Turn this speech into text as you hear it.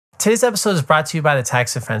Today's episode is brought to you by the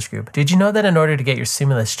Tax Defense Group. Did you know that in order to get your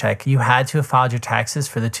stimulus check, you had to have filed your taxes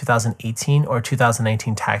for the 2018 or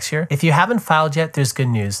 2019 tax year? If you haven't filed yet, there's good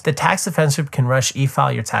news. The Tax Defense Group can rush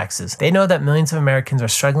e-file your taxes. They know that millions of Americans are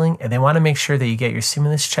struggling, and they want to make sure that you get your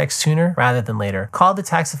stimulus check sooner rather than later. Call the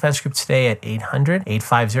Tax Defense Group today at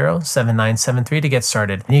 800-850-7973 to get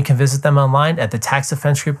started. And you can visit them online at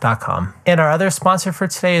thetaxdefensegroup.com. And our other sponsor for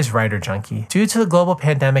today is Writer Junkie. Due to the global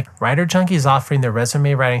pandemic, Writer Junkie is offering their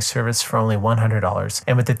resume writing service for only $100.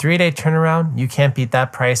 And with the 3-day turnaround, you can't beat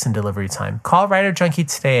that price and delivery time. Call Writer Junkie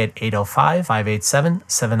today at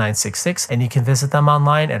 805-587-7966, and you can visit them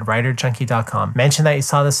online at writerjunkie.com. Mention that you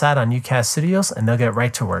saw this ad on UCAS Studios, and they'll get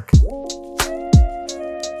right to work.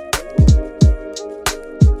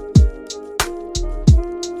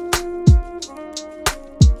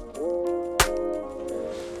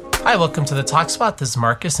 Hi, welcome to the Talk Spot. This is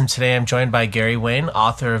Marcus, and today I'm joined by Gary Wayne,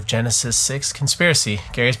 author of Genesis 6 Conspiracy.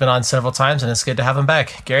 Gary's been on several times, and it's good to have him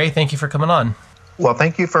back. Gary, thank you for coming on. Well,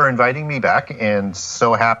 thank you for inviting me back, and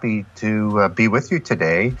so happy to be with you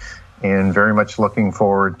today, and very much looking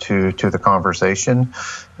forward to the conversation,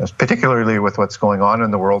 particularly with what's going on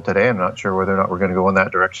in the world today. I'm not sure whether or not we're going to go in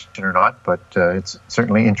that direction or not, but it's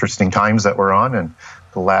certainly interesting times that we're on, and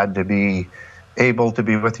glad to be able to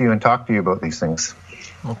be with you and talk to you about these things.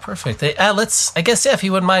 Well, perfect. If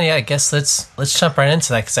you wouldn't mind, let's jump right into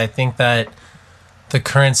that, because I think that the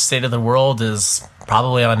current state of the world is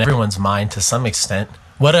probably on everyone's mind to some extent.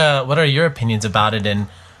 What are your opinions about it, and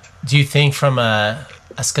do you think from a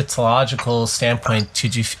eschatological standpoint,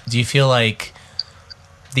 do you feel like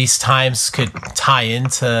these times could tie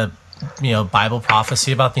into Bible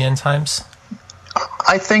prophecy about the end times?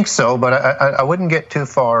 I think so, but I wouldn't get too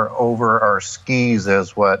far over our skis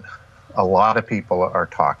as what a lot of people are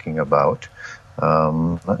talking about.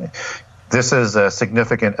 This is a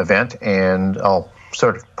significant event, and I'll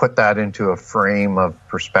sort of put that into a frame of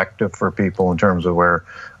perspective for people in terms of where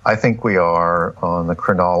I think we are on the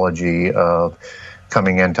chronology of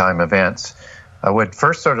coming end time events. I would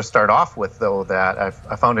first sort of start off with, though, that I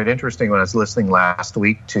found it interesting when I was listening last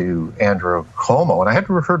week to Andrew Cuomo, and I had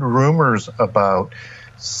heard rumors about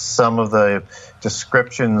some of the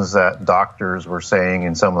descriptions that doctors were saying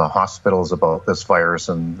in some of the hospitals about this virus,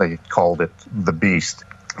 and they called it the beast.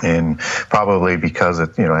 And probably because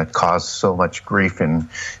it caused so much grief in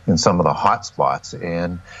some of the hot spots.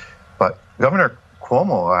 But Governor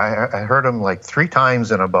Cuomo, I heard him like 3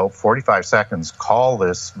 times in about 45 seconds call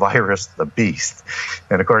this virus the beast.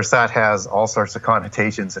 And of course, that has all sorts of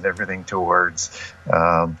connotations and everything towards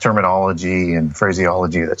terminology and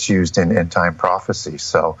phraseology that's used in end time prophecy.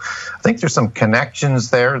 So I think there's some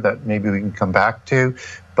connections there that maybe we can come back to,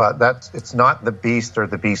 but it's not the beast or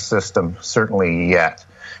the beast system, certainly yet.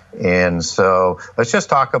 And so let's just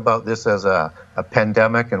talk about this as a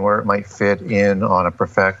pandemic and where it might fit in on a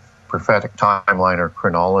prophetic timeline or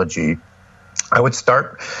chronology. I would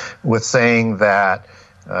start with saying that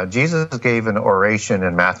Jesus gave an oration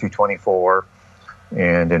in Matthew 24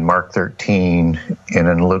 and in Mark 13 and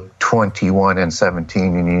in Luke 21 and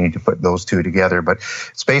 17, and you need to put those two together. But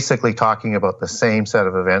it's basically talking about the same set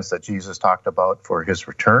of events that Jesus talked about for his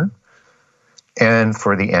return and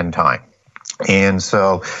for the end time. And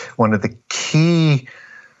so one of the key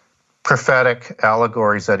prophetic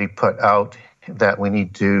allegories that he put out that we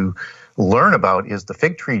need to learn about is the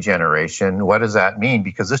fig tree generation. What does that mean?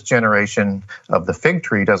 Because this generation of the fig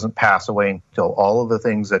tree doesn't pass away until all of the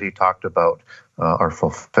things that he talked about are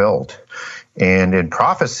fulfilled. And in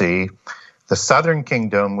prophecy, the southern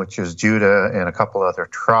kingdom, which is Judah and a couple other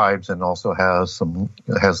tribes, and also has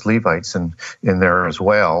Levites in there as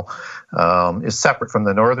well, is separate from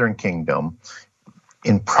the northern kingdom.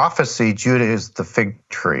 In prophecy, Judah is the fig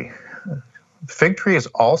tree. The fig tree is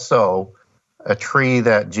also a tree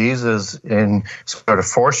that Jesus, in sort of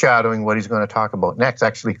foreshadowing what he's going to talk about next,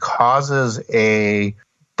 actually causes a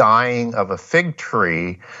dying of a fig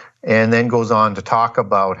tree, and then goes on to talk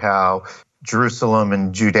about how Jerusalem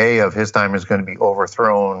and Judea of his time is going to be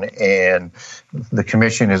overthrown, and the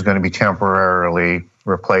commission is going to be temporarily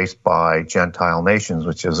replaced by Gentile nations,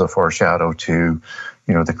 which is a foreshadow to,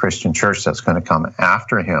 the Christian church that's going to come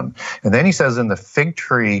after him. And then he says in the fig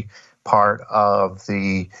tree part of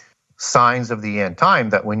the signs of the end time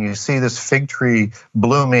that when you see this fig tree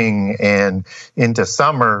blooming and into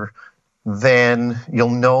summer, then you'll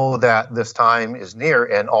know that this time is near,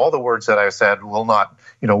 and all the words that I've said will not,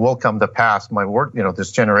 will come to pass. My word,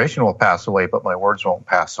 this generation will pass away, but my words won't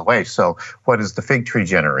pass away. So what is the fig tree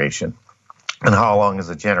generation? And how long is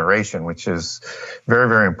a generation, which is very,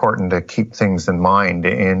 very important to keep things in mind.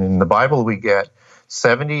 And in the Bible, we get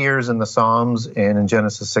 70 years in the Psalms, and in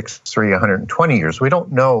Genesis 6:3, 120 years. We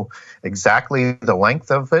don't know exactly the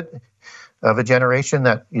length of it, of a generation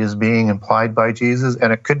that is being implied by Jesus,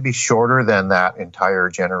 and it could be shorter than that entire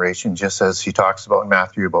generation, just as he talks about in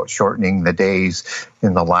Matthew about shortening the days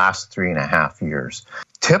in the last 3.5 years.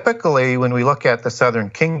 Typically, when we look at the southern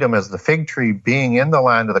kingdom as the fig tree being in the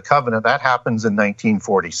land of the covenant, that happens in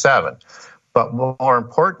 1947. But more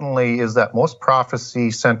importantly is that most prophecy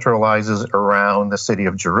centralizes around the city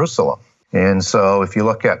of Jerusalem. And so if you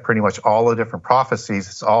look at pretty much all the different prophecies,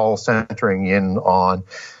 it's all centering in on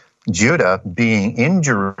Judah being in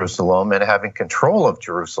Jerusalem and having control of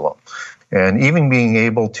Jerusalem. And even being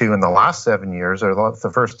able to, in the last 7 years, or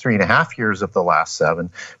the first 3.5 years of the last 7,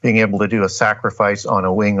 being able to do a sacrifice on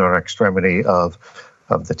a wing or extremity of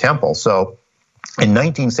the temple. So in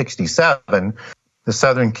 1967, the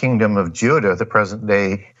southern kingdom of Judah, the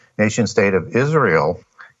present-day nation-state of Israel,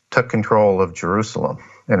 took control of Jerusalem.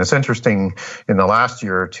 And it's interesting in the last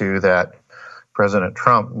year or two that President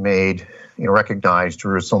Trump recognized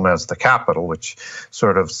Jerusalem as the capital, which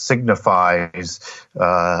sort of signifies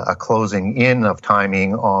a closing in of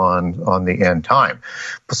timing on the end time.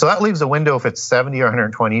 So that leaves a window, if it's 70 or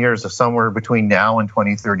 120 years, of somewhere between now and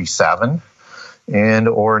 2037. And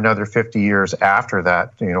or another 50 years after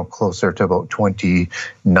that, closer to about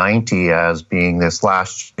 2090 as being this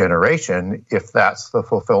last generation, if that's the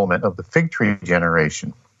fulfillment of the fig tree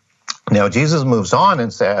generation. Now, Jesus moves on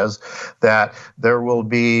and says that there will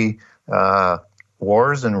be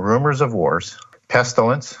wars and rumors of wars,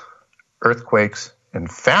 pestilence, earthquakes,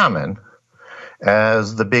 and famine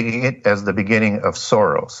as the beginning of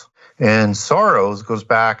sorrows. And sorrows goes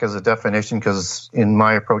back as a definition because in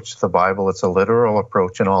my approach to the Bible, it's a literal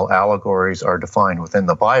approach and all allegories are defined within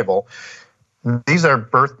the Bible. These are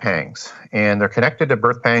birth pangs, and they're connected to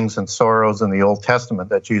birth pangs and sorrows in the Old Testament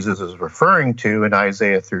that Jesus is referring to in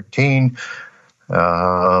Isaiah 13,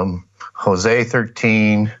 Hosea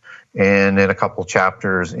 13, and in a couple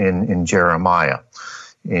chapters in Jeremiah.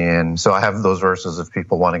 And so I have those verses. If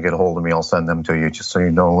people want to get a hold of me, I'll send them to you just so you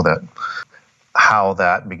know that how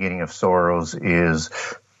that beginning of sorrows is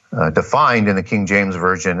defined in the King James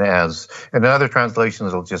Version as, and in other translations,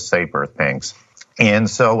 it'll just say birth pangs. And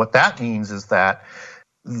so what that means is that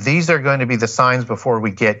these are going to be the signs before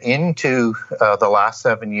we get into the last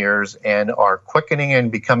 7 years and are quickening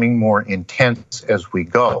and becoming more intense as we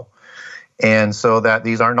go. And so that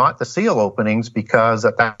these are not the seal openings, because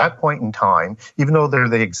at that point in time, even though they're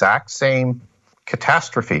the exact same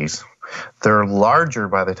catastrophes, they're larger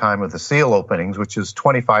by the time of the seal openings, which is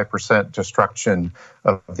 25% destruction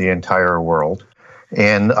of the entire world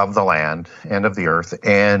and of the land and of the earth.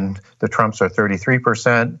 And the trumps are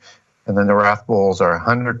 33%, and then the wrath bowls are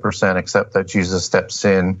 100%, except that Jesus steps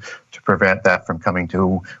in to prevent that from coming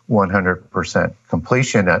to 100%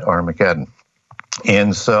 completion at Armageddon.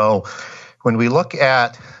 And so when we look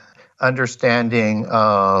at understanding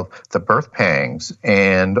of the birth pangs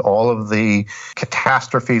and all of the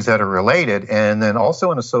catastrophes that are related, and then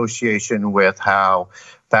also in association with how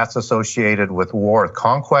that's associated with war,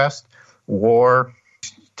 conquest, war,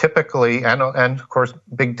 typically, and of course,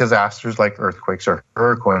 big disasters like earthquakes or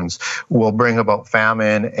hurricanes will bring about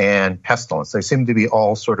famine and pestilence. They seem to be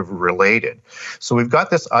all sort of related. So we've got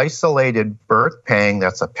this isolated birth pang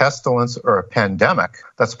that's a pestilence or a pandemic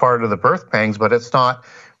that's part of the birth pangs, but it's not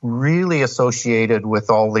really associated with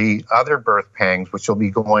all the other birth pangs, which will be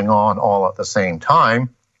going on all at the same time,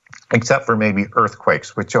 except for maybe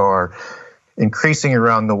earthquakes, which are increasing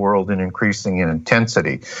around the world and increasing in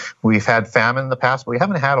intensity. We've had famine in the past, but we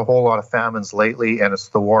haven't had a whole lot of famines lately, and it's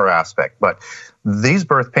the war aspect. But these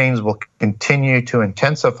birth pains will continue to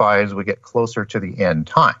intensify as we get closer to the end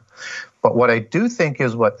time. But what I do think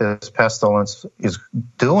is what this pestilence is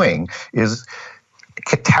doing is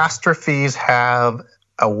catastrophes have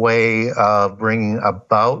a way of bringing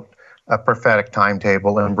about a prophetic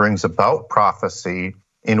timetable and brings about prophecy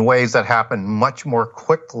in ways that happen much more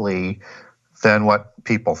quickly than what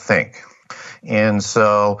people think. And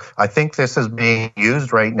so I think this is being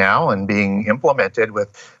used right now and being implemented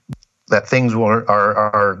with that things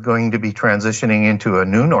are going to be transitioning into a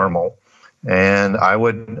new normal. And I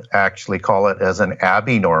would actually call it as an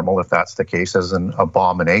abnormal, if that's the case, as an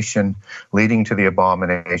abomination leading to the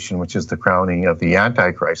abomination, which is the crowning of the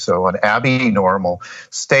Antichrist. So an abnormal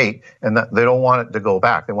state, and that they don't want it to go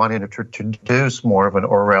back. They want it to introduce more of an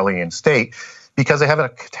Orwellian state, because they have a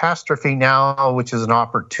catastrophe now, which is an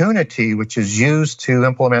opportunity, which is used to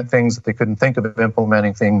implement things that they couldn't think of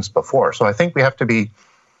implementing things before. So I think we have to be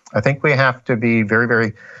very,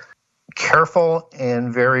 very careful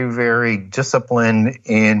and very, very disciplined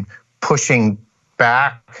in pushing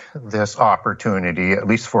back this opportunity, at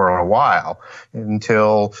least for a while,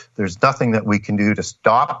 until there's nothing that we can do to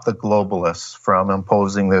stop the globalists from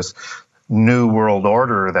imposing this new world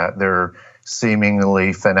order that they're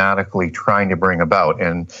seemingly fanatically trying to bring about.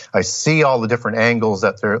 And I see all the different angles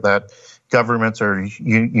that governments are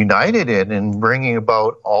united in bringing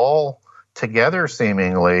about all together,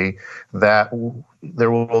 seemingly, that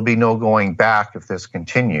there will be no going back if this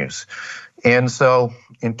continues. And so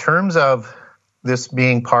in terms of this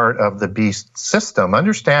being part of the beast system,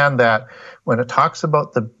 understand that when it talks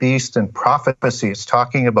about the beast and prophecy, it's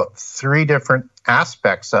talking about three different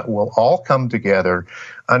aspects that will all come together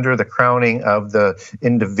under the crowning of the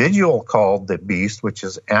individual called the beast, which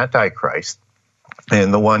is Antichrist,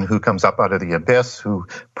 and the one who comes up out of the abyss, who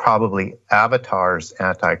probably avatars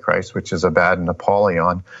Antichrist, which is Abaddon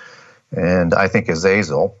Apollyon, and I think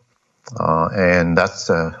Azazel. And that's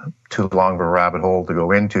too long of a rabbit hole to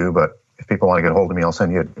go into, but if people want to get a hold of me, I'll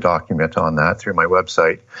send you a document on that through my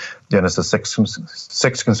website,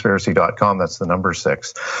 Genesis6conspiracy.com. That's the number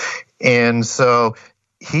 6. And so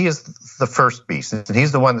he is the first beast, and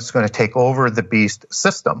he's the one that's going to take over the beast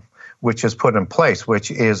system, which is put in place,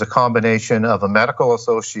 which is a combination of a medical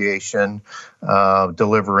association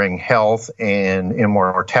delivering health and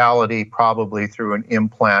immortality, probably through an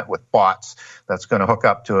implant with bots that's going to hook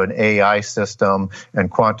up to an AI system, and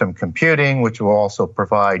quantum computing, which will also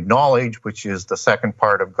provide knowledge, which is the second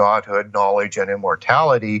part of godhood, knowledge and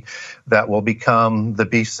immortality, that will become the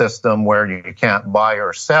beast system where you can't buy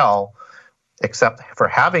or sell except for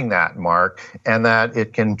having that mark, and that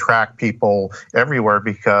it can track people everywhere,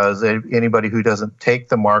 because anybody who doesn't take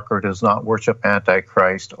the mark or does not worship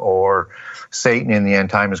Antichrist or Satan in the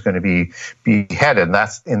end time is going to be beheaded. And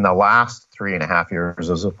that's in the last 3.5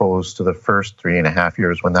 years, as opposed to the first 3.5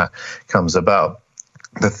 years when that comes about.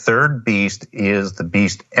 The third beast is the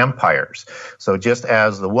beast empires. So just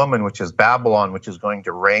as the woman, which is Babylon, which is going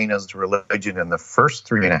to reign as the religion in the first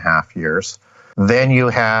 3.5 years, then you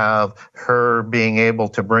have her being able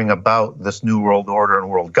to bring about this new world order and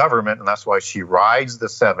world government, and that's why she rides the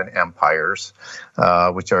 7 empires,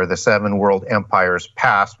 which are the 7 world empires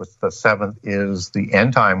past, which the 7th is the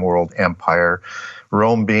end time world empire,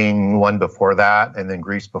 Rome being one before that, and then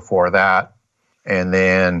Greece before that, and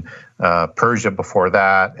then Persia before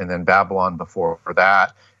that, and then Babylon before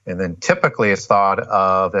that. And then typically it's thought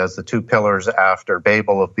of as the 2 pillars after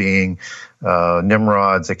Babel of being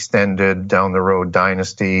Nimrod's extended down the road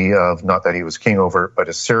dynasty of, not that he was king over it, but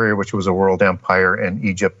Assyria, which was a world empire, and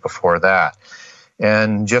Egypt before that.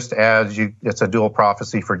 And just as it's a dual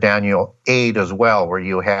prophecy for Daniel 8 as well, where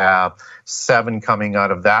you have 7 coming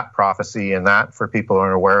out of that prophecy, and that, for people who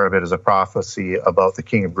aren't aware of it, is a prophecy about the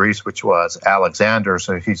king of Greece, which was Alexander.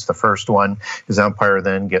 So he's the first one. His empire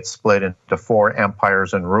then gets split into 4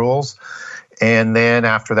 empires and rules. And then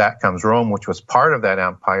after that comes Rome, which was part of that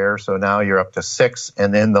empire. So now you're up to 6.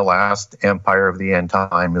 And then the last empire of the end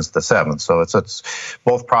time is the 7th. So it's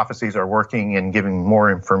both prophecies are working and giving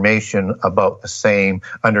more information about the same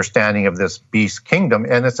understanding of this beast kingdom.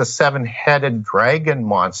 And it's a 7-headed dragon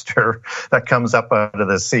monster that comes up out of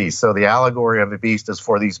the sea. So the allegory of the beast is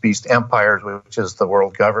for these beast empires, which is the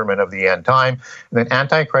world government of the end time. And then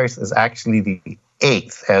Antichrist is actually the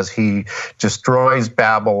 8th, as he destroys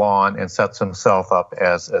Babylon and sets himself up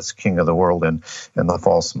as king of the world and the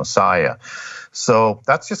false Messiah. So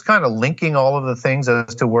that's just kind of linking all of the things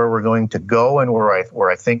as to where we're going to go and where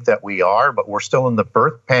I think that we are, but we're still in the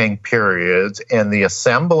birth pang periods, and the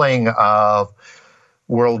assembling of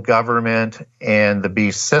world government and the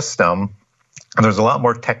beast system. And there's a lot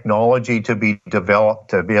more technology to be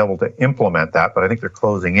developed to be able to implement that, but I think they're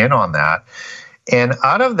closing in on that. And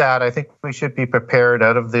out of that, I think we should be prepared,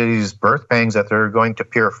 out of these birth pangs, that there are going to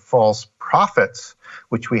appear false prophets,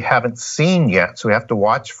 which we haven't seen yet. So we have to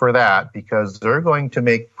watch for that, because they're going to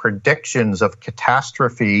make predictions of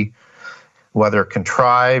catastrophe, whether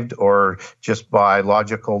contrived or just by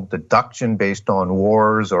logical deduction based on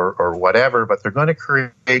wars or whatever. But they're going to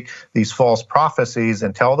create these false prophecies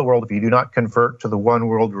and tell the world, if you do not convert to the one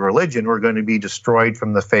world religion, we're going to be destroyed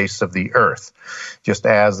from the face of the earth. Just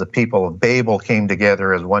as the people of Babel came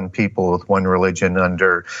together as one people with one religion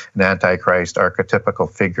under an Antichrist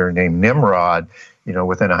archetypical figure named Nimrod,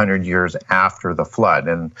 within 100 years after the flood.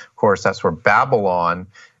 And of course, that's where Babylon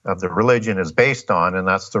of the religion is based on, and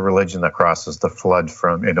that's the religion that crosses the flood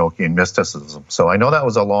from Enochian mysticism. So I know that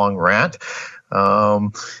was a long rant,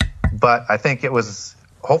 but I think it was,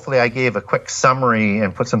 hopefully I gave a quick summary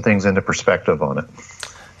and put some things into perspective on it.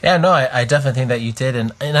 Yeah, no, I definitely think that you did,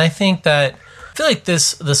 and I think that, I feel like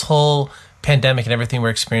this whole pandemic and everything we're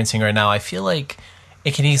experiencing right now, I feel like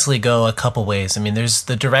it can easily go a couple ways. I mean, there's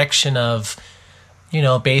the direction of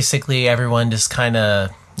basically everyone just kind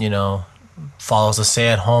of, follows the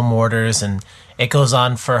stay-at-home orders, and it goes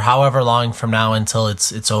on for however long from now until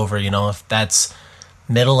it's over. If that's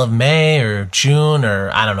middle of May or June, or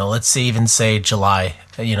I don't know, even say July.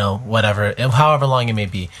 Whatever, however long it may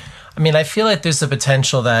be. I mean, I feel like there's the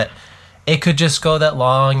potential that it could just go that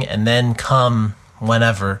long, and then come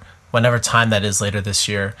whenever time that is later this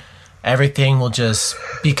year, everything will just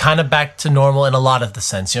be kind of back to normal in a lot of the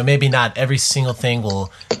sense. Maybe not every single thing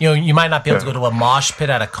will, you might not be able to go to a mosh pit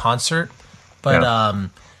at a concert, but,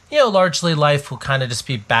 largely life will kind of just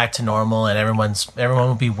be back to normal, and everyone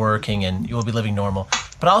will be working and you will be living normal.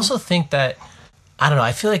 But I also think that, I don't know,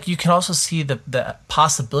 I feel like you can also see the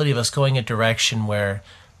possibility of us going a direction where,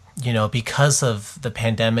 because of the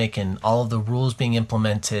pandemic and all of the rules being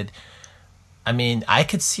implemented, I mean, I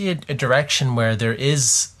could see a direction where there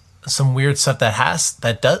is some weird stuff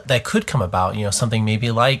that could come about, something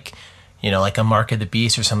maybe like, like a Mark of the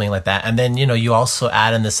Beast or something like that. And then, you also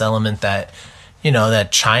add in this element that,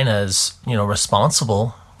 that China is,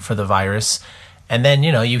 responsible for the virus. And then,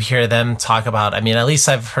 you hear them talk about, I mean, at least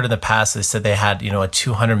I've heard in the past, they said they had, a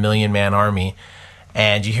 200 million man army.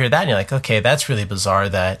 And you hear that and you're like, okay, that's really bizarre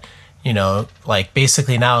that, like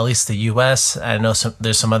basically now, at least the US, I know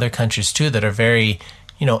there's some other countries too that are very,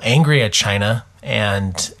 angry at China.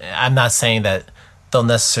 And I'm not saying that they'll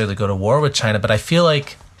necessarily go to war with China, but I feel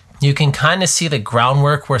like you can kind of see the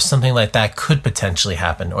groundwork where something like that could potentially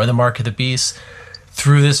happen, or the Mark of the Beast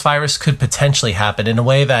through this virus could potentially happen in a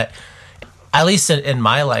way that, at least in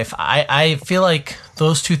my life, I feel like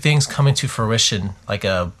those two things come into fruition, like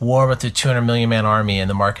a war with the 200 million man army and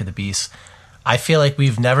the Mark of the Beast. I feel like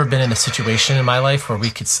we've never been in a situation in my life where I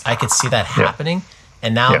could see that happening.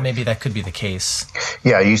 And now maybe that could be the case.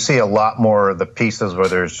 Yeah, you see a lot more of the pieces,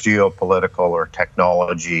 whether it's geopolitical or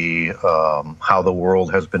technology, how the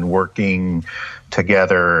world has been working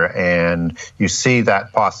together. And you see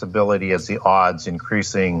that possibility as the odds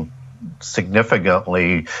increasing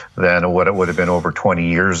significantly than what it would have been over 20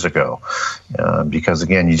 years ago. Because,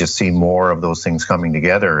 again, you just see more of those things coming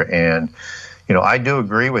together. And I do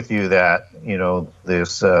agree with you that,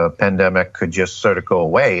 this pandemic could just sort of go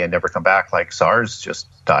away and never come back, like SARS just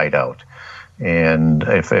died out. And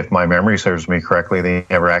if my memory serves me correctly, they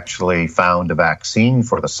never actually found a vaccine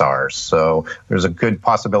for the SARS. So there's a good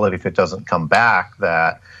possibility if it doesn't come back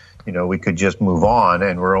that, we could just move on,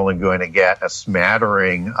 and we're only going to get a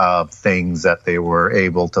smattering of things that they were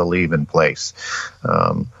able to leave in place.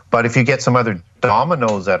 But if you get some other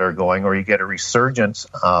dominoes that are going, or you get a resurgence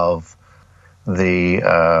of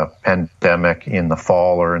the pandemic in the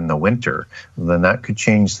fall or in the winter, then that could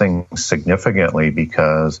change things significantly,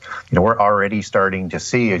 because we're already starting to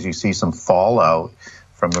see, as you see, some fallout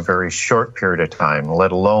from a very short period of time,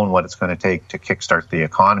 let alone what it's going to take to kickstart the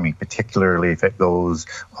economy, particularly if it goes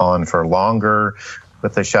on for longer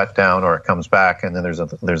with the shutdown, or it comes back and then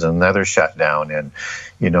there's another shutdown, and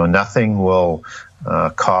nothing will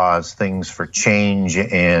cause things for change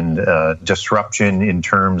and disruption in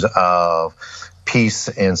terms of peace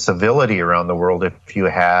and civility around the world if you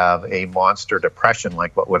have a monster depression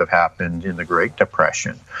like what would have happened in the Great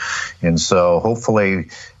Depression. And so hopefully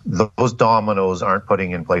those dominoes aren't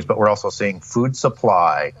putting in place, but we're also seeing food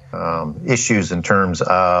supply issues in terms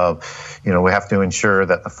of, we have to ensure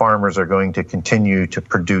that the farmers are going to continue to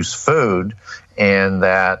produce food, and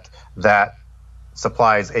that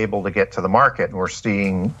supply is able to get to the market. And we're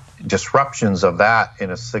seeing disruptions of that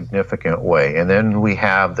in a significant way. And then we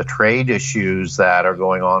have the trade issues that are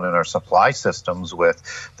going on in our supply systems with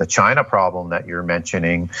the China problem that you're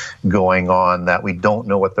mentioning going on, that we don't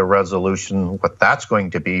know what the resolution, what that's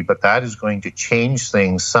going to be, but that is going to change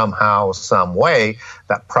things somehow, some way,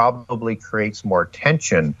 that probably creates more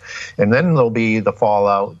tension. And then there'll be the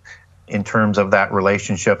fallout in terms of that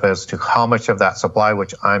relationship as to how much of that supply,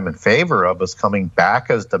 which I'm in favor of, is coming back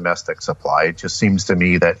as domestic supply. It just seems to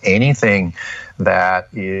me that anything that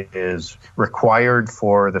is required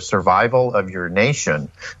for the survival of your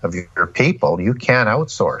nation, of your people, you can't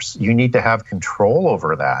outsource. You need to have control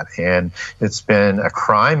over that. And it's been a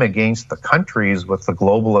crime against the countries with the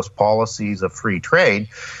globalist policies of free trade.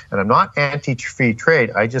 And I'm not anti-free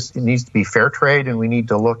trade. It needs to be fair trade, and we need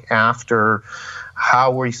to look after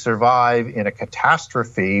how we survive in a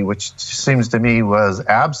catastrophe, which seems to me was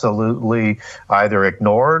absolutely either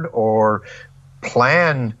ignored or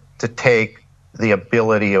planned to take the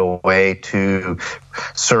ability away to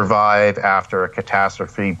survive after a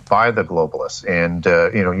catastrophe by the globalists. And,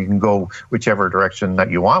 you can go whichever direction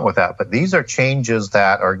that you want with that. But these are changes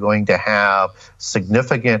that are going to have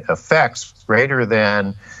significant effects greater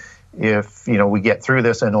than if, we get through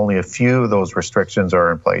this and only a few of those restrictions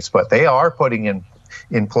are in place. But they are putting in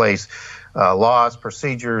in place laws,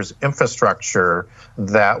 procedures, infrastructure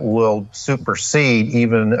that will supersede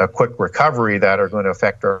even a quick recovery that are going to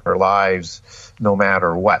affect our lives no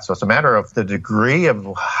matter what. So it's a matter of the degree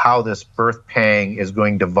of how this birth pang is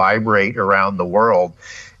going to vibrate around the world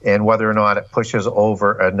and whether or not it pushes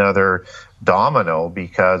over another domino,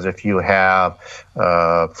 because if you have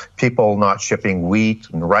people not shipping wheat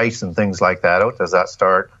and rice and things like that out, does that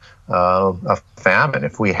start a famine?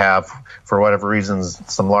 If we have, for whatever reasons,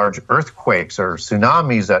 some large earthquakes or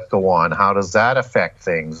tsunamis that go on, how does that affect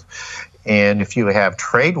things? And if you have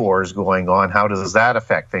trade wars going on, how does that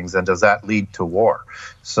affect things? And does that lead to war?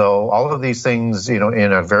 So all of these things,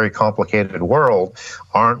 in a very complicated world,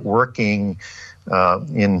 aren't working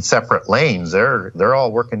in separate lanes. They're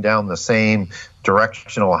all working down the same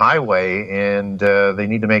directional highway, and they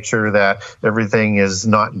need to make sure that everything is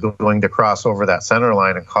not going to cross over that center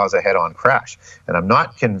line and cause a head-on crash. And I'm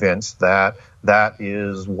not convinced that that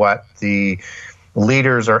is what the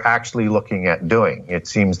leaders are actually looking at doing. It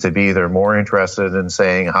seems to be they're more interested in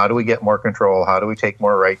saying, how do we get more control? How do we take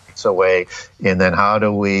more rights away? And then how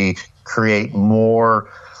do we create more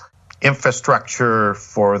infrastructure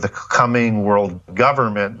for the coming world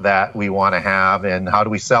government that we want to have, and how do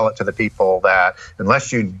we sell it to the people that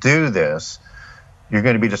unless you do this, you're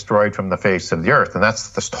going to be destroyed from the face of the earth? And that's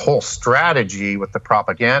the whole strategy with the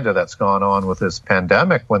propaganda that's gone on with this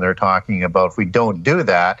pandemic, when they're talking about if we don't do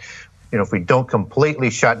that, if we don't completely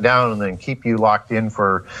shut down and then keep you locked in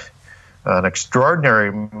for an extraordinary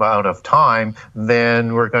amount of time,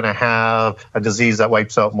 then we're going to have a disease that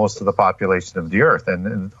wipes out most of the population of the earth.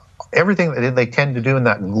 And everything that they tend to do in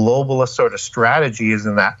that globalist sort of strategy is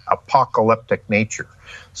in that apocalyptic nature.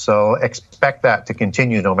 So expect that to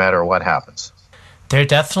continue no matter what happens. There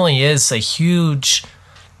definitely is a huge,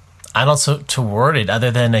 I don't know to word it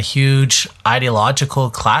other than a huge ideological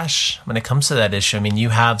clash when it comes to that issue. I mean, you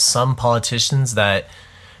have some politicians that,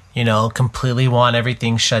 completely want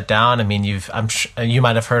everything shut down. I mean, you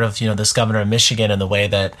might have heard of, this governor of Michigan and the way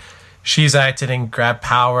that she's acted and grabbed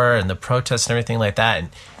power and the protests and everything like that.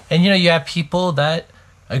 And you have people that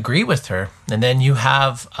agree with her. And then you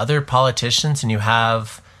have other politicians, and you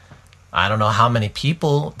have, I don't know how many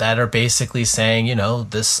people that are basically saying,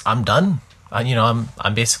 I'm done.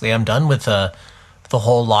 I'm done with the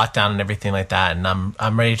whole lockdown and everything like that. And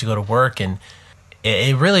I'm ready to go to work. And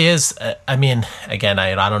it really is. I mean, again,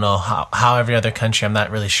 I don't know how every other country, I'm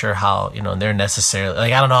not really sure how, they're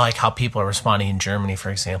necessarily, I don't know how people are responding in Germany, for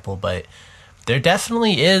example, but there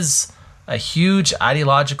definitely is a huge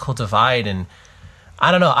ideological divide. And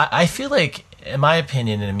I don't know, I feel like, in my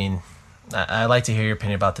opinion, and I mean, I'd like to hear your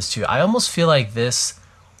opinion about this too, I almost feel like this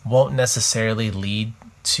won't necessarily lead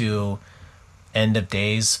to end of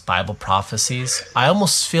days Bible prophecies. I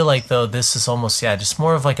almost feel like, though, this is almost, just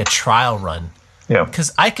more of like a trial run. Yeah.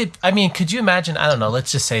 Because could you imagine, I don't know,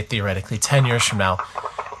 let's just say theoretically, 10 years from now,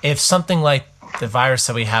 if something like the virus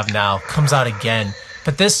that we have now comes out again,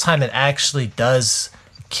 but this time it actually does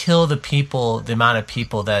kill the amount of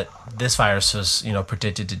people that this virus was,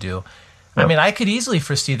 predicted to do. Yep. I mean, I could easily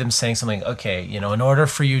foresee them saying something, okay, in order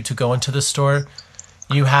for you to go into the store,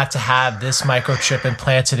 you have to have this microchip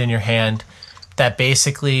implanted in your hand that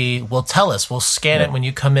basically will tell us, we'll scan it when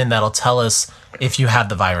you come in, that'll tell us if you have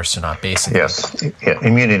the virus or not, basically. Yes,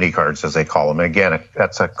 immunity cards, as they call them. Again,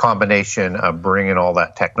 that's a combination of bringing all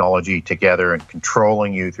that technology together and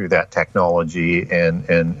controlling you through that technology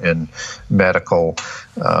and medical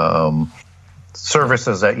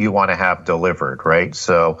services that you want to have delivered, right?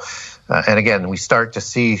 So, and again, we start to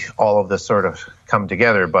see all of this sort of come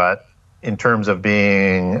together, but in terms of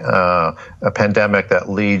being a pandemic that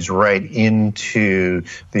leads right into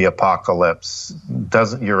the apocalypse,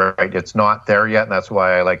 you're right, it's not there yet. And that's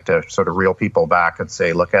why I like to sort of reel people back and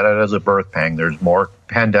say, look at it as a birth pang. There's more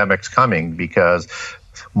pandemics coming because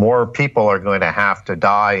more people are going to have to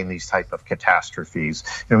die in these type of catastrophes.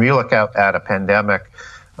 And when you look at a pandemic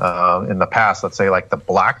in the past, let's say like the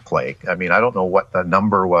Black Plague. I mean, I don't know what the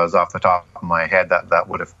number was off the top of my head that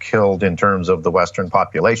would have killed in terms of the Western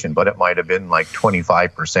population, but it might have been like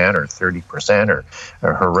 25% or 30% or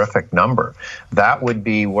a horrific number. That would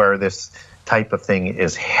be where this type of thing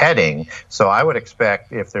is heading. So I would expect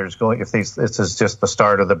this is just the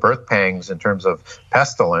start of the birth pangs in terms of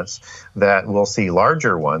pestilence, that we'll see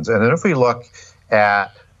larger ones. And then if we look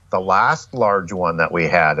at the last large one that we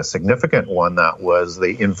had, a significant one, that was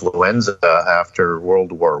the influenza after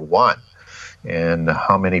World War I, and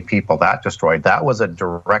how many people that destroyed. That was a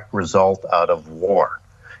direct result out of war.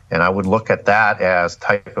 And I would look at that as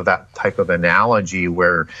that type of analogy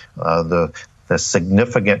where the the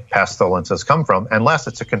significant pestilences come from, unless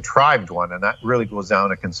it's a contrived one. And that really goes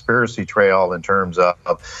down a conspiracy trail in terms of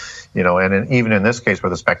and even in this case where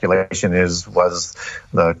the speculation was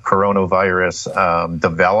the coronavirus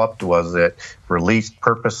developed, was it released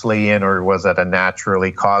purposely in, or was it a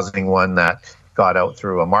naturally causing one that got out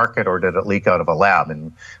through a market, or did it leak out of a lab?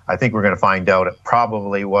 And I think we're going to find out it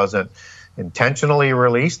probably wasn't intentionally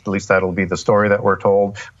released. At least that'll be the story that we're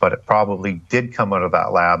told, but it probably did come out of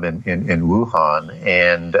that lab in Wuhan,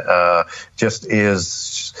 and just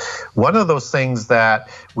is one of those things that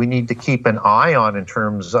we need to keep an eye on in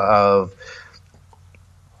terms of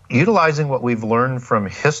utilizing what we've learned from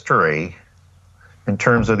history in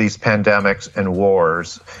terms of these pandemics and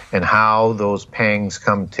wars, and how those pangs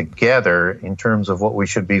come together in terms of what we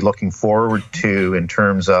should be looking forward to in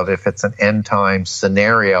terms of, if it's an end time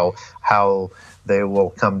scenario, how they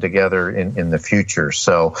will come together in the future.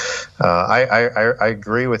 So I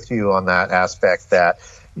agree with you on that aspect, that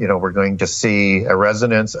we're going to see a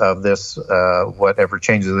resonance of this, whatever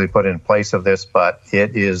changes they put in place of this, but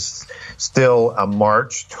it is still a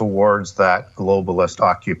march towards that globalist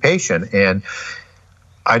occupation. And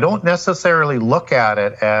I don't necessarily look at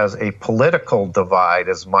it as a political divide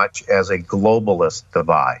as much as a globalist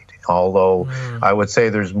divide, although I would say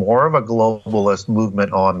there's more of a globalist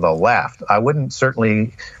movement on the left. I wouldn't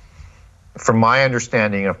certainly, from my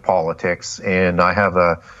understanding of politics, and I have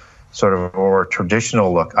a sort of more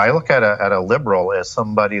traditional look, I look at a liberal as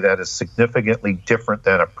somebody that is significantly different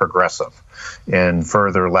than a progressive and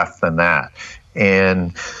further left than that.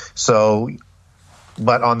 And so,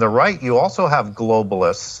 but on the right, you also have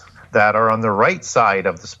globalists that are on the right side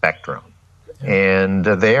of the spectrum. And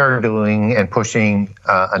they are doing and pushing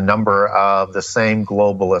a number of the same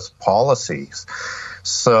globalist policies.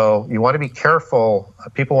 So you want to be careful.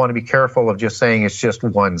 People want to be careful of just saying it's just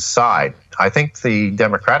one side. I think the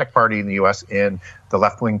Democratic Party in the U.S. and the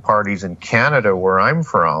left-wing parties in Canada, where I'm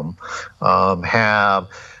from, have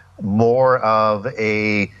more of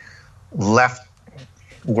a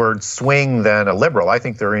leftward swing than a liberal. I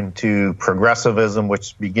think they're into progressivism,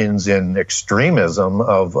 which begins in extremism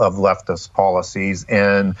of leftist policies,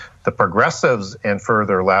 and the progressives and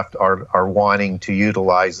further left are wanting to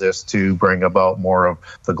utilize this to bring about more of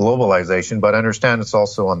the globalization, but understand it's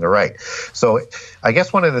also on the right. So I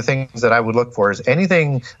guess one of the things that I would look for is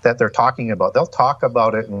anything that they're talking about, they'll talk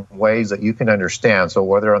about it in ways that you can understand. So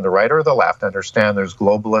whether on the right or the left, understand there's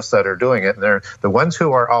globalists that are doing it, and they're the ones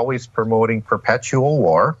who are always promoting perpetual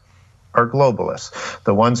war are globalists.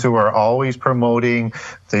 The ones who are always promoting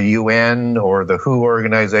the UN or the WHO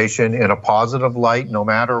organization in a positive light, no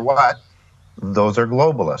matter what, those are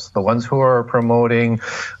globalists. The ones who are promoting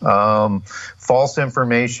false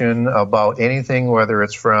information about anything, whether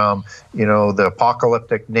it's from, the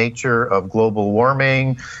apocalyptic nature of global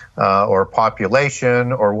warming or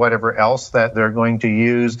population or whatever else that they're going to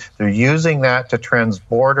use, they're using that to transcend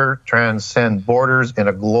borders in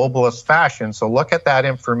a globalist fashion. So look at that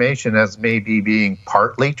information as maybe being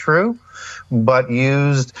partly true, but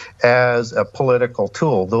used as a political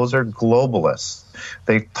tool. Those are globalists.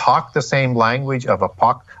 They talk the same language of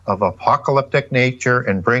apocalyptic nature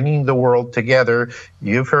and bringing the world together.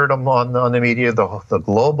 You've heard them on the media. The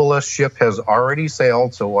globalist ship has already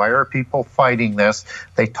sailed, so why are people fighting this?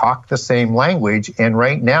 They talk the same language, and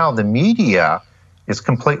right now the media is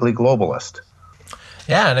completely globalist.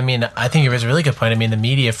 Yeah, and I think it was a really good point. The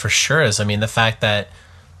media for sure is. The fact that,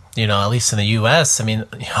 at least in the U.S.,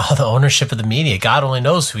 all the ownership of the media, God only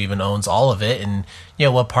knows who even owns all of it and,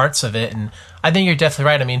 what parts of it. And I think you're definitely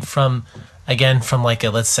right. From like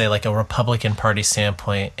let's say like a Republican Party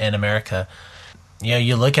standpoint in America,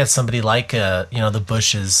 you look at somebody like, the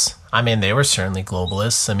Bushes. They were certainly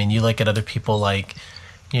globalists. You look at other people like,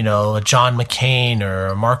 John McCain or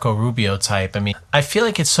a Marco Rubio type. I feel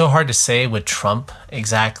like it's so hard to say with Trump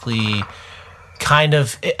exactly.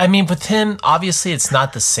 With him, obviously it's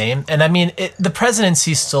not the same. And the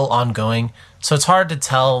presidency is still ongoing. So it's hard to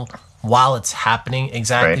tell while it's happening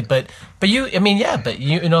exactly. Right. But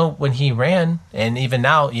when he ran, and even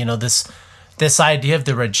now, this idea of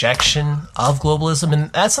the rejection of globalism,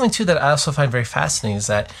 and that's something too that I also find very fascinating, is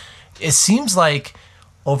that it seems like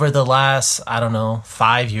over the last,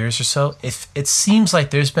 5 years or so, it seems like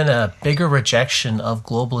there's been a bigger rejection of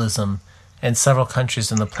globalism in several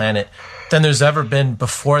countries on the planet than there's ever been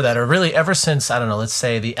before that, or really ever since, let's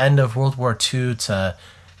say the end of World War II to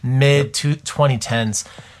mid-2010s.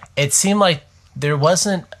 It seemed like there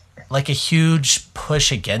wasn't like a huge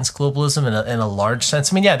push against globalism in a large sense.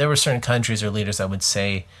 There were certain countries or leaders that would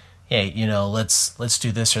say, hey, let's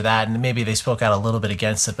do this or that, and maybe they spoke out a little bit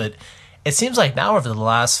against it, but it seems like now over the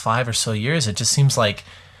last 5 or so years, it just seems like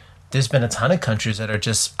there's been a ton of countries that are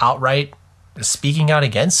just outright speaking out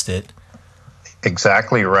against it.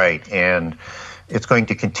 Exactly right. And it's going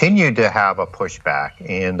to continue to have a pushback.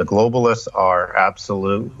 And the globalists are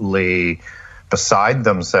absolutely beside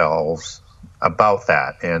themselves about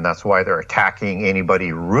that. And that's why they're attacking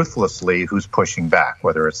anybody ruthlessly who's pushing back,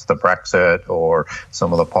 whether it's the Brexit or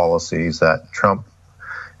some of the policies that Trump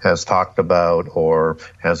has talked about or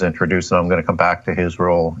has introduced. And I'm going to come back to his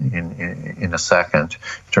role in a second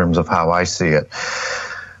in terms of how I see it.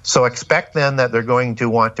 So expect then that they're going to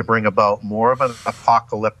want to bring about more of an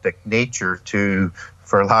apocalyptic nature to,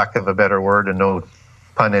 for lack of a better word, and no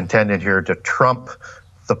pun intended here, to trump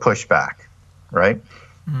the pushback, right?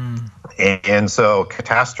 And so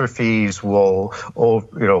catastrophes will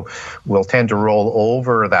tend to roll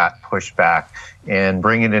over that pushback and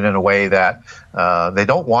bring it in a way that they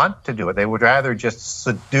don't want to do it. They would rather just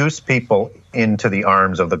seduce people into the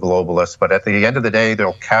arms of the globalists. But at the end of the day,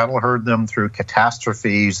 they'll cattle herd them through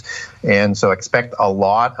catastrophes. And so expect a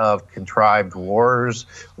lot of contrived wars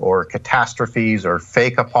or catastrophes or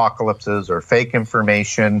fake apocalypses or fake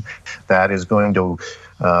information that is going to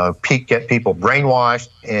get people brainwashed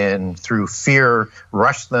and through fear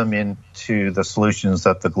rush them into the solutions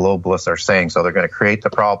that the globalists are saying. So they're going to create the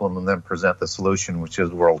problem and then present the solution, which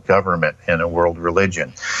is world government and a world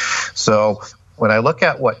religion. So when I look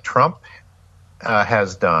at what Trump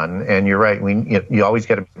has done, and you're right, you always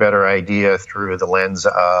get a better idea through the lens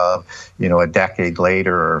of, a decade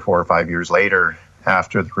later or 4 or 5 years later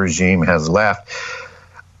after the regime has left.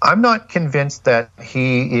 I'm not convinced that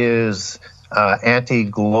he is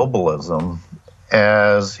anti-globalism,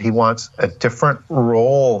 as he wants a different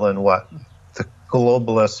role than what the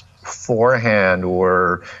globalists beforehand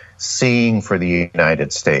were seeing for the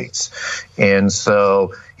United States. And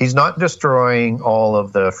so he's not destroying all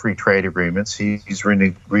of the free trade agreements. He's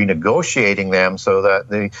renegotiating them so that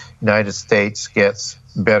the United States gets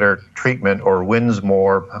better treatment or wins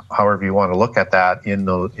more, however you want to look at that, in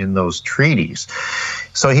those treaties.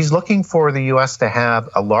 So he's looking for the U.S. to have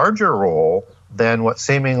a larger role than what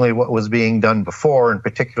was being done before, and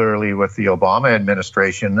particularly with the Obama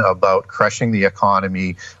administration, about crushing the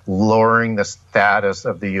economy, lowering the status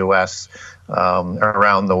of the U.S.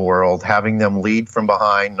 Around the world, having them lead from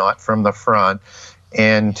behind, not from the front,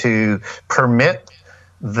 and to permit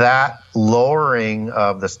that lowering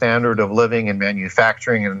of the standard of living and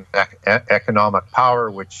manufacturing and economic power,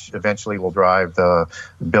 which eventually will drive the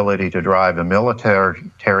ability to drive a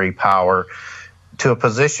military power, to a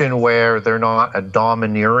position where they're not a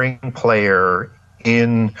domineering player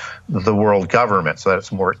in the world government, so that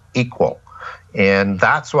it's more equal. And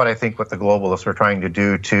that's what I think what the globalists are trying to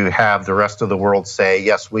do, to have the rest of the world say,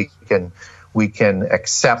 yes, we can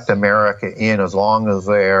accept America in as long as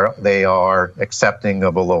they are accepting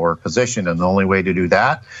of a lower position. And the only way to do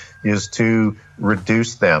that is to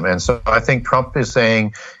reduce them. And so I think Trump is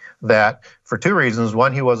saying that for 2 reasons.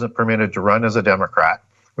 One, he wasn't permitted to run as a Democrat,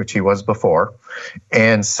 which he was before.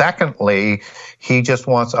 And secondly, he just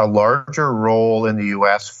wants a larger role in the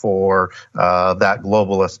U.S. for that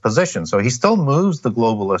globalist position. So he still moves the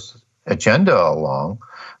globalist agenda along,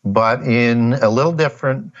 but in a little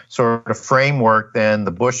different sort of framework than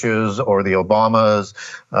the Bushes or the Obamas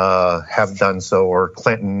have done so, or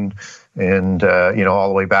Clinton, and all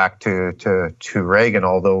the way back to Reagan.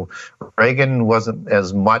 Although Reagan wasn't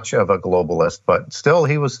as much of a globalist, but still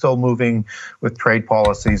he was still moving with trade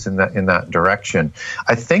policies in that direction.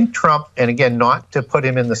 I think Trump, and again, not to put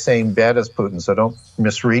him in the same bed as Putin, so don't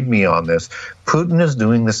misread me on this. Putin is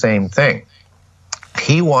doing the same thing.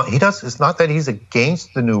 It's not that he's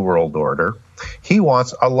against the New World Order. He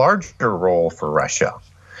wants a larger role for Russia.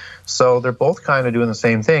 So they're both kind of doing the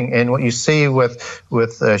same thing. And what you see with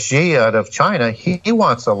Xi out of China, he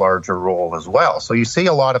wants a larger role as well. So you see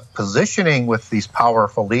a lot of positioning with these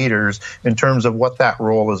powerful leaders in terms of what that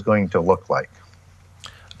role is going to look like.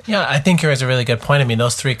 Yeah, I think you raise a really good point. I mean,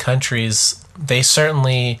 those 3 countries, they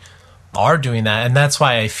certainly are doing that. And that's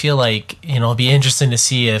why I feel like, it'll be interesting to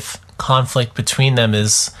see if conflict between them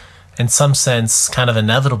is, in some sense, kind of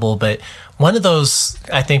inevitable. But one of those,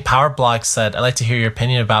 I think, power blocks that I'd like to hear your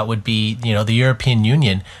opinion about would be, the European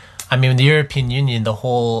Union. I mean, the European Union, the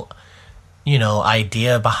whole,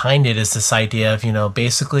 idea behind it is this idea of,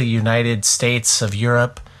 basically United States of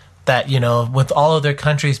Europe that, with all of their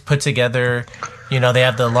countries put together, they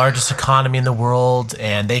have the largest economy in the world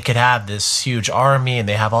and they could have this huge army and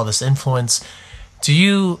they have all this influence.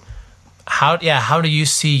 How do you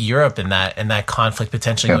see Europe in that conflict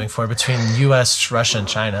potentially going forward between U.S., Russia, and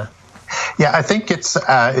China? Yeah, I think it's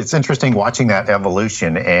interesting watching that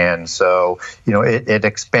evolution, and so it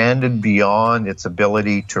expanded beyond its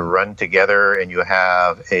ability to run together, and you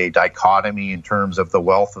have a dichotomy in terms of the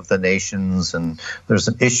wealth of the nations, and there's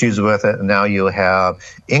some issues with it. And now you have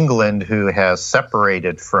England, who has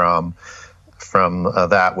separated from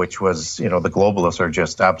that, which was, the globalists are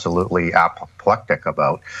just absolutely apoplectic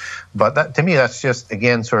about. But that, to me, that's just,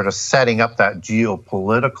 again, sort of setting up that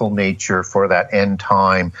geopolitical nature for that end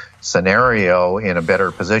time scenario in a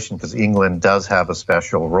better position, because England does have a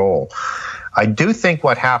special role. I do think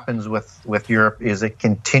what happens with Europe is it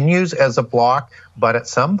continues as a bloc, but at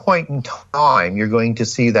some point in time, you're going to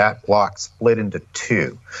see that bloc split into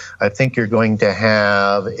two. I think you're going to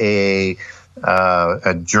have a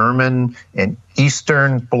German and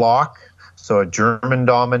Eastern bloc, so a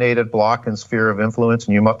German-dominated bloc and sphere of influence,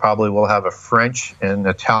 and you probably will have a French and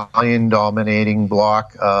Italian-dominating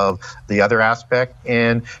bloc of the other aspect.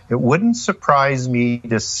 And it wouldn't surprise me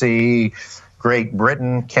to see Great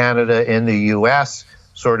Britain, Canada, and the U.S.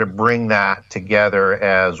 sort of bring that together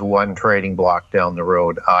as one trading bloc down the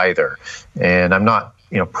road either. And I'm not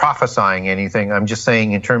prophesying anything. I'm just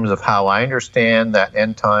saying, in terms of how I understand that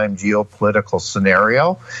end time geopolitical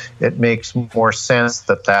scenario, it makes more sense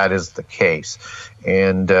that is the case.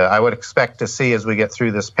 And I would expect to see, as we get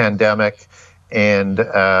through this pandemic and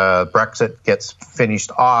Brexit gets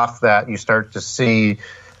finished off, that you start to see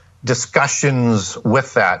discussions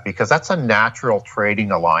with that, because that's a natural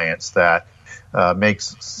trading alliance that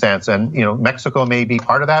makes sense. And, Mexico may be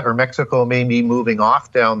part of that, or Mexico may be moving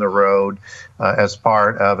off down the road as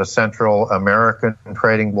part of a Central American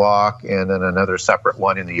trading bloc and then another separate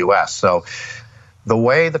one in the U.S. So the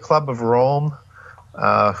way the Club of Rome,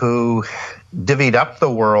 who divvied up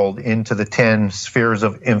the world into the 10 spheres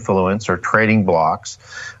of influence, or trading blocs,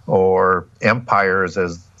 or empires,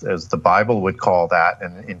 as the Bible would call that,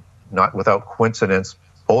 and not without coincidence,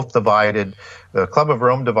 both divided. The Club of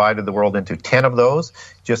Rome divided the world into 10 of those,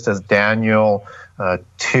 just as Daniel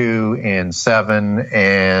 2 and 7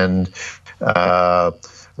 and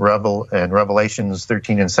Revelations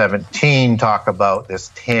 13 and 17 talk about this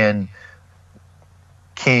 10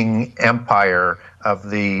 king empire of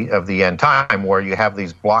the end time, where you have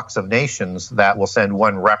these blocks of nations that will send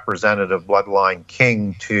one representative bloodline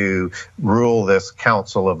king to rule this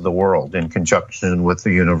council of the world in conjunction with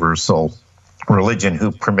the universal religion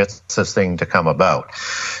who permits this thing to come about.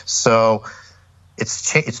 So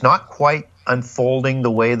it's not quite unfolding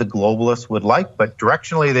the way the globalists would like, but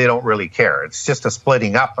directionally they don't really care. It's just a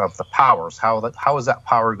splitting up of the powers. How is that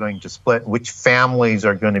power going to split? Which families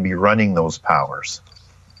are going to be running those powers?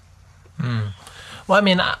 Well, I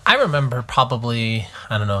mean, I remember probably,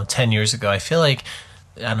 10 years ago, I feel like,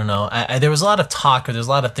 there was a lot of talk, or there's a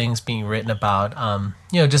lot of things being written about,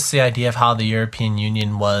 just the idea of how the European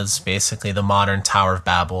Union was basically the modern Tower of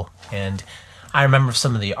Babel. And I remember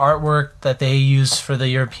some of the artwork that they used for the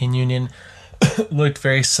European Union looked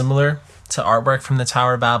very similar to artwork from the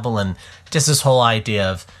Tower of Babel. And just this whole idea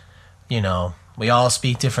of, we all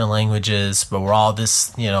speak different languages, but we're all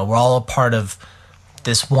we're all a part of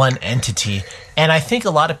this one entity. And I think a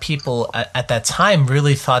lot of people at that time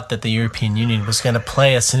really thought that the European Union was going to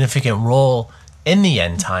play a significant role in the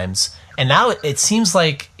end times. And now it seems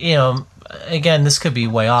like, again, this could be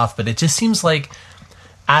way off, but it just seems like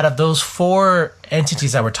out of those four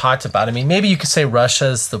entities that were talked about, I mean, maybe you could say Russia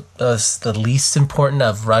is the least important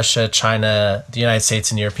of Russia, China, the United States,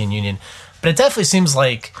 and the European Union. But it definitely seems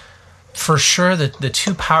like, for sure, that the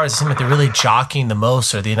two powers that seem like they're really jockeying the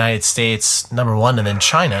most are the United States, number one, and then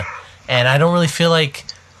China. And I don't really feel like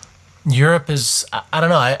Europe is, I don't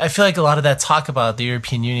know, I feel like a lot of that talk about the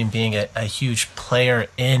European Union being a huge player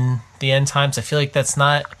in the end times, I feel like that's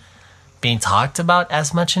not being talked about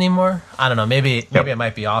as much anymore. I don't know, maybe I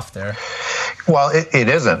might be off there. Well, it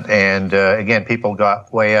isn't. And again, people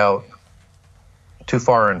got way out too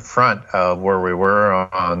far in front of where we were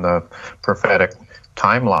on the prophetic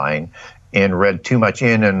timeline and read too much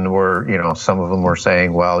in, and were, some of them were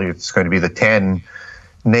saying, well, it's going to be the 10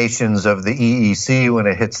 nations of the EEC. When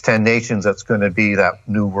it hits 10 nations, that's going to be that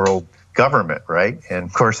new world government, right? And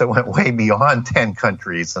of course, it went way beyond 10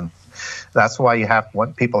 countries, and that's why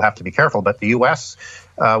people have to be careful. But the U.S.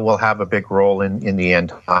 Will have a big role in the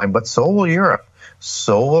end time, but so will Europe,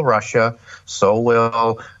 so will Russia, so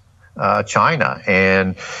will China.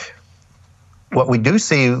 And what we do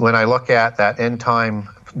see when I look at that end time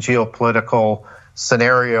geopolitical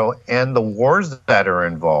scenario and the wars that are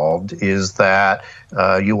involved is that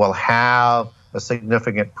you will have a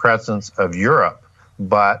significant presence of Europe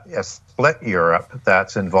but a split Europe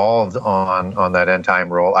that's involved on that end time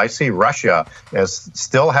role. I see Russia as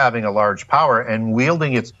still having a large power and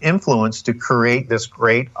wielding its influence to create this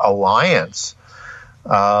great alliance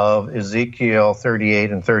of Ezekiel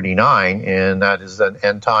 38 and 39, and that is an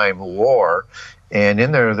end time war. And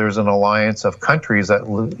in there's an alliance of countries that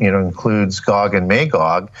includes Gog and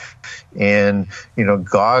Magog, and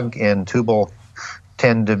Gog and Tubal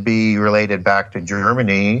tend to be related back to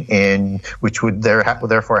Germany, and which would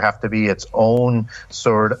therefore have to be its own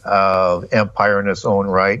sort of empire in its own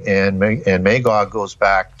right, and Magog goes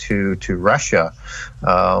back to Russia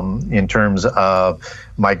in terms of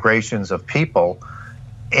migrations of people.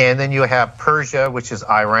 And then you have Persia, which is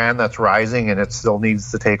Iran, that's rising, and it still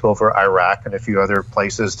needs to take over Iraq and a few other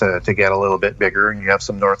places to get a little bit bigger. And you have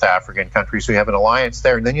some North African countries, so you have an alliance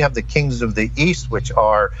there. And then you have the kings of the East, which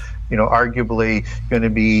are, arguably going to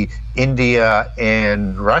be India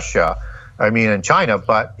and and China.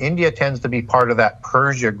 But India tends to be part of that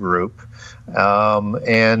Persia group,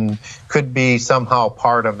 and could be somehow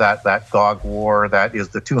part of that Gog war that is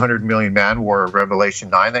the 200 million man war of Revelation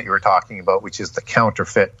 9 that you were talking about, which is the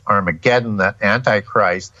counterfeit Armageddon, that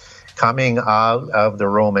Antichrist coming out of the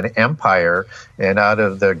Roman Empire and out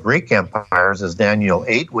of the Greek empires, as Daniel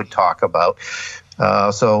 8 would talk about.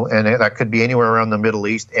 And that could be anywhere around the Middle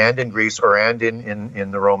East and in Greece and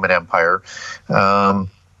in the Roman Empire.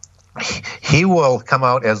 He will come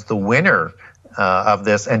out as the winner of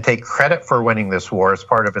this and take credit for winning this war as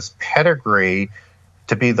part of his pedigree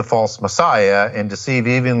to be the false Messiah and deceive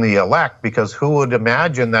even the elect, because who would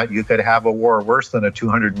imagine that you could have a war worse than a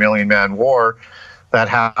 200 million man war that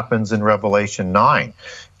happens in Revelation 9.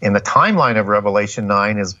 And the timeline of Revelation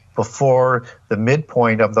 9 is before the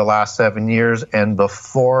midpoint of the last 7 years and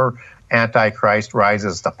before Antichrist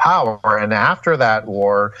rises to power. And after that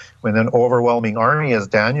war, when an overwhelming army, as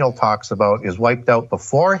Daniel talks about, is wiped out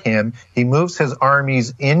before him, he moves his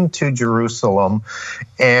armies into Jerusalem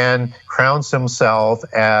and crowns himself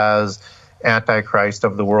as Antichrist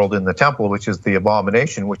of the world in the temple, which is the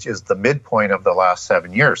abomination, which is the midpoint of the last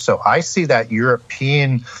 7 years. So I see that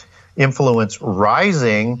European influence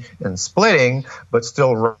rising and splitting, but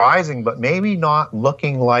still rising, but maybe not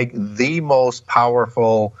looking like the most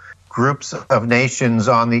powerful groups of nations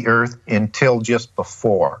on the earth until just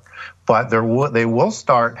before. But they will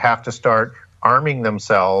have to start arming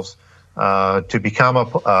themselves to become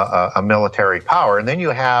a military power. And then you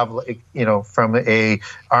have, from a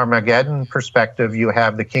Armageddon perspective, you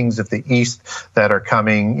have the kings of the East that are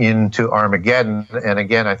coming into Armageddon. And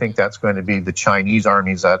again, I think that's going to be the Chinese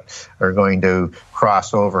armies that are going to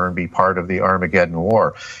cross over and be part of the Armageddon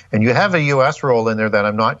War. And you have a U.S. role in there that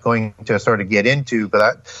I'm not going to sort of get into, but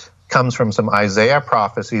that comes from some Isaiah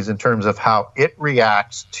prophecies in terms of how it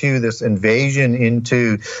reacts to this invasion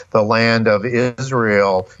into the land of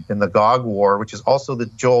Israel in the Gog War, which is also the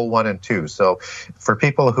Joel 1 and 2. So for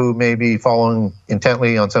people who may be following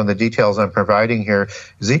intently on some of the details I'm providing here,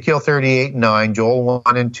 Ezekiel 38 and 9, Joel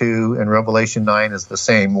 1 and 2, and Revelation 9 is the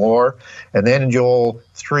same war. And then in Joel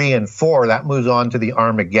 3 and 4, that moves on to the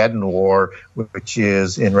Armageddon War, which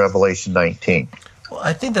is in Revelation 19. Well,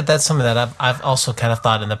 I think that's something that I've also kind of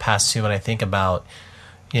thought in the past too when I think about,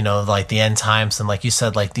 like the end times and like you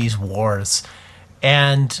said, like these wars.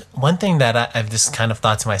 And one thing that I've just kind of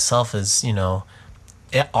thought to myself is,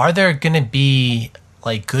 are there going to be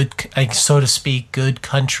like good, like so to speak, good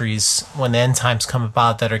countries when the end times come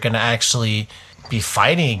about that are going to actually be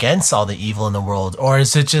fighting against all the evil in the world? Or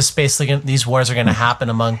is it just basically these wars are going to happen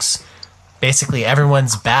amongst basically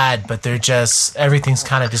everyone's bad, but everything's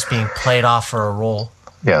kind of just being played off for a role?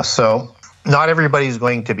 Yeah, so not everybody's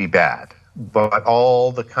going to be bad, but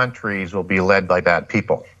all the countries will be led by bad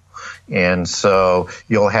people. And so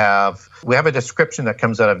we have a description that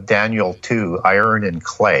comes out of Daniel 2, iron and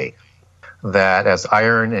clay, that as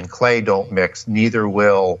iron and clay don't mix, neither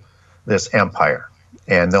will this empire.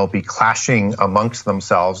 And they'll be clashing amongst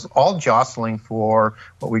themselves, all jostling for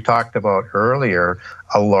what we talked about earlier,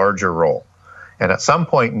 a larger role. And at some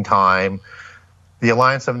point in time, the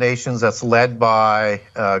Alliance of Nations that's led by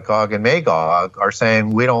Gog and Magog are saying,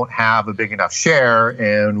 we don't have a big enough share,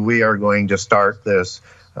 and we are going to start this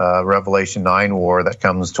Revelation 9 war that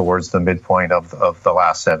comes towards the midpoint of the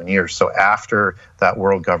last 7 years. So after that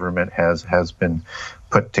world government has been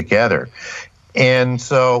put together. And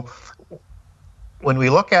so when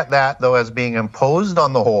we look at that, though, as being imposed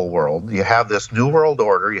on the whole world, you have this new world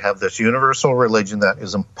order, you have this universal religion that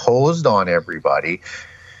is imposed on everybody.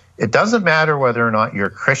 It doesn't matter whether or not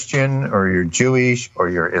you're Christian or you're Jewish or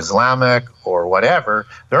you're Islamic or whatever,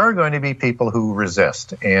 there are going to be people who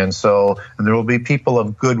resist. And there will be people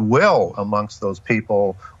of goodwill amongst those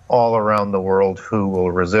people all around the world who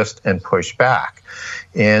will resist and push back.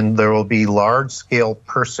 And there will be large-scale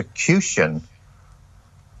persecution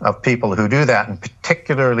of people who do that, and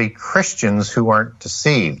particularly Christians who aren't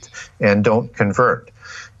deceived and don't convert.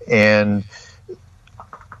 And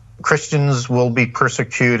Christians will be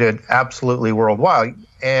persecuted absolutely worldwide.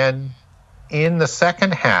 And in the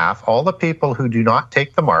second half, all the people who do not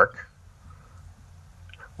take the mark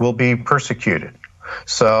will be persecuted.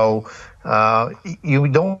 So you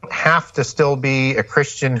don't have to still be a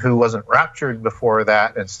Christian who wasn't raptured before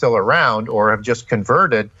that and still around, or have just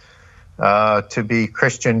converted to be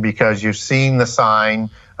Christian because you've seen the sign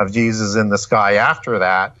of Jesus in the sky after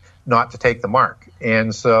that, not to take the mark.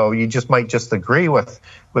 And so you might just agree with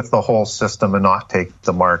the whole system and not take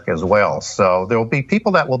the mark as well. So there will be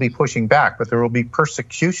people that will be pushing back, but there will be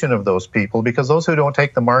persecution of those people, because those who don't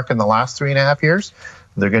take the mark in the last 3.5 years,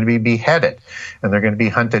 they're going to be beheaded and they're going to be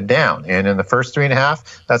hunted down. And in the first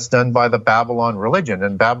 3.5, that's done by the Babylon religion.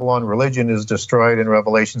 And Babylon religion is destroyed in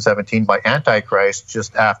Revelation 17 by Antichrist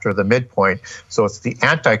just after the midpoint. So it's the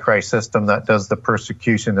Antichrist system that does the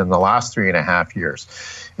persecution in the last 3.5 years.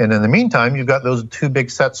 And in the meantime, you've got those two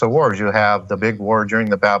big sets of wars. You have the big war during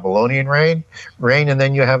the Babylonian reign, and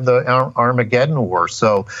then you have the Armageddon war.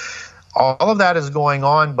 So all of that is going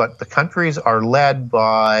on, but the countries are led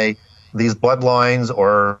by these bloodlines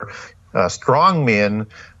or strongmen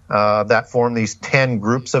that form these 10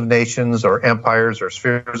 groups of nations or empires or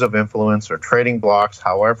spheres of influence or trading blocks,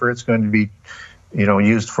 however it's going to be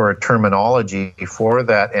used for a terminology for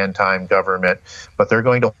that end-time government. But they're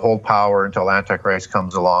going to hold power until Antichrist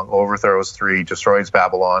comes along, overthrows 3, destroys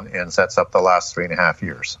Babylon, and sets up the last 3.5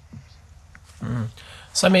 years.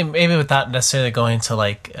 So, I mean, maybe without necessarily going into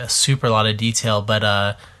like a super lot of detail,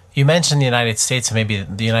 but you mentioned the United States and maybe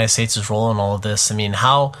the United States' role in all of this. I mean,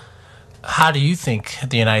 how do you think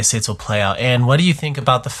the United States will play out? And what do you think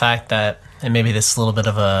about the fact that, and maybe this is a little bit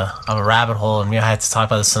of a rabbit hole, and I had to talk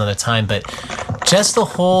about this another time, but just the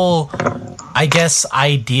whole, I guess,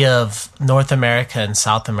 idea of North America and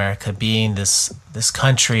South America being this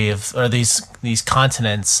country of, or these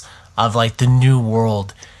continents of like the new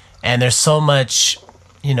world. And there's so much,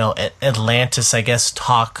 Atlantis, I guess,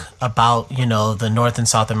 talk about, the North and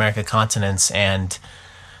South America continents, and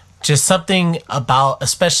just something about,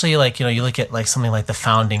 especially like, you look at like something like the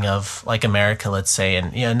founding of like America, let's say,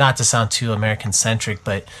 and, not to sound too American centric,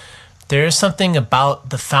 but there's something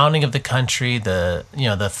about the founding of the country, the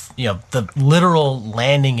literal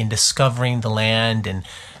landing and discovering the land. And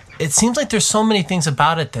it seems like there's so many things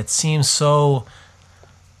about it that seem so,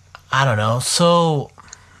 I don't know, so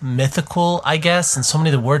mythical, I guess, and so many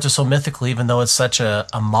of the words are so mythical, even though it's such a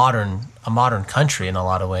modern country in a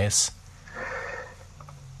lot of ways.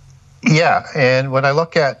 Yeah, and when I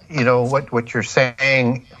look at what you're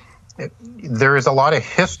saying, there is a lot of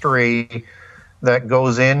history that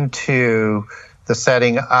goes into the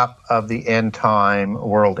setting up of the end time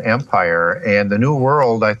world empire. And the New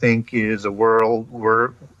World, I think, is a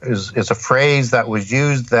phrase that was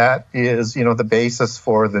used that is the basis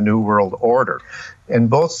for the New World Order. And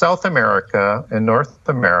both South America and North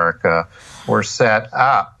America were set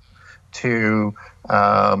up to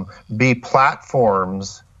be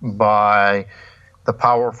platforms by the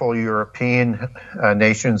powerful European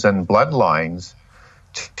nations and bloodlines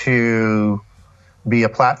to be a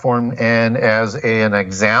platform and as an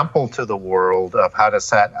example to the world of how to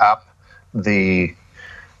set up the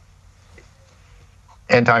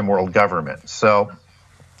end-time world government. So,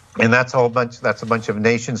 and that's a bunch of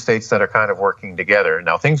nation states that are kind of working together.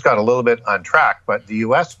 Now, things got a little bit on track, but the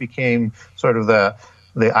U.S. became sort of the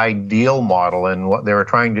ideal model, and what they were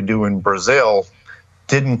trying to do in Brazil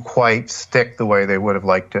didn't quite stick the way they would have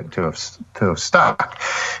liked it to have stuck.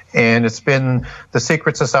 And it's been the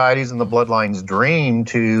secret societies and the bloodlines' dream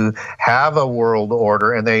to have a world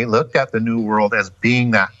order, and they looked at the New World as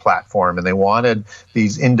being that platform, and they wanted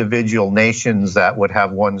these individual nations that would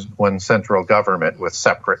have one central government with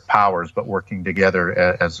separate powers but working together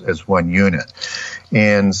as one unit.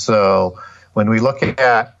 And so when we look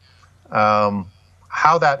at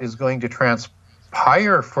how that is going to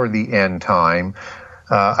transpire for the end time,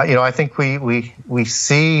 I think we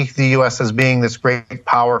see the U.S. as being this great,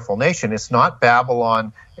 powerful nation. It's not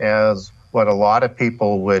Babylon as what a lot of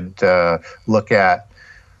people would look at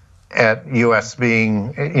U.S.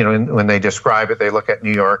 being, when they describe it, they look at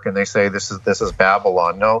New York and they say this is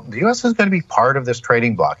Babylon. No, the U.S. is going to be part of this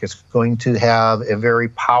trading bloc. It's going to have a very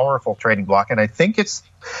powerful trading bloc, and I think it's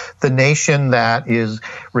the nation that is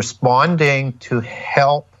responding to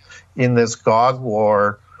help in this Gog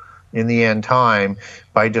war in the end time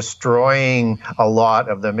by destroying a lot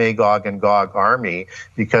of the Magog and Gog army,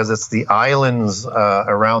 because it's the islands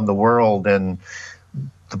around the world and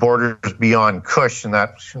the borders beyond Kush, and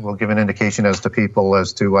that will give an indication as to people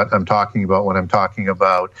as to what I'm talking about when I'm talking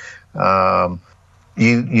about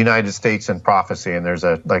United States and prophecy. And there's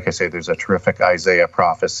like I say, there's a terrific Isaiah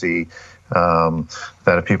prophecy that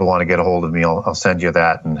if people want to get a hold of me, I'll send you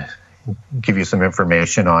that and give you some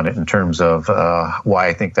information on it in terms of why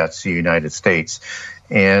I think that's the United States.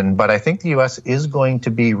 But I think the U.S. is going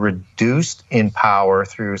to be reduced in power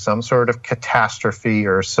through some sort of catastrophe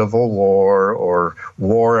or civil war or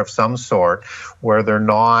war of some sort, where they're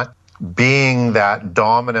not being that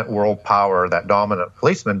dominant world power, that dominant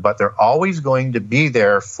policeman, but they're always going to be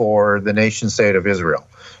there for the nation state of Israel.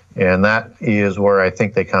 And that is where I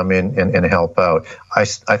think they come in and help out. I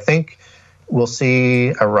think we'll see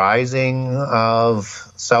a rising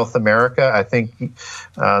of South America. I think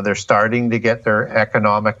they're starting to get their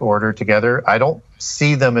economic order together. I don't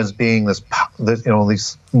see them as being this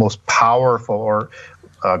most powerful or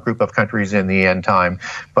group of countries in the end time,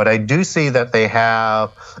 but I do see that they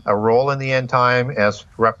have a role in the end time as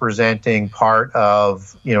representing part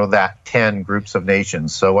of that 10 groups of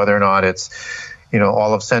nations. So whether or not it's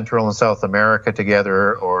all of Central and South America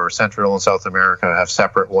together, or Central and South America have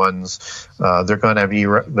separate ones, they're going to be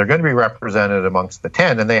represented amongst the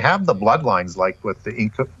 10, and they have the bloodlines like with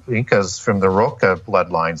the Incas from the Roca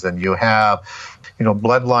bloodlines, and you have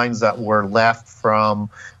bloodlines that were left from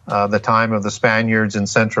the time of the Spaniards in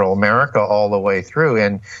Central America all the way through.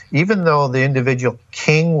 And even though the individual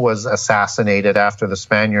king was assassinated after the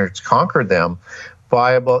Spaniards conquered them,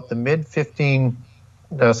 by about the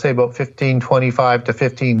say about 1525 to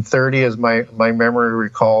 1530, as my memory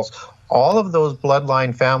recalls, all of those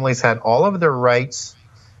bloodline families had all of their rights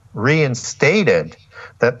reinstated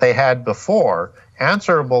that they had before,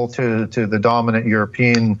 answerable to the dominant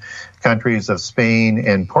European countries of Spain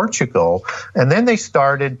and Portugal. And then they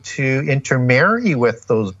started to intermarry with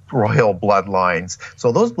those royal bloodlines.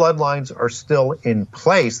 So those bloodlines are still in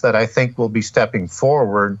place that I think will be stepping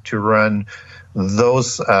forward to run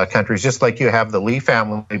those countries, just like you have the Li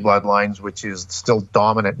family bloodlines, which is still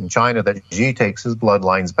dominant in China, that Xi takes his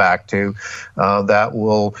bloodlines back to, that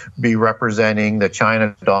will be representing the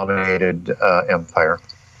China-dominated empire.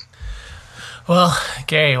 Well,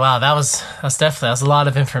 Gary, wow, that was a lot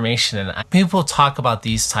of information. And people talk about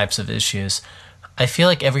these types of issues. I feel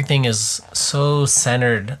like everything is so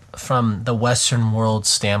centered from the Western world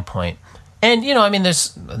standpoint. And,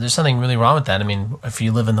 there's nothing really wrong with that. I mean, if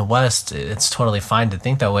you live in the West, it's totally fine to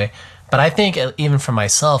think that way. But I think even for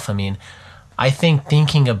myself, I think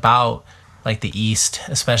thinking about like the East,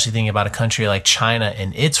 especially thinking about a country like China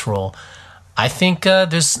and its role, I think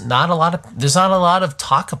there's not a lot of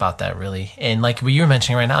talk about that really. And like what you were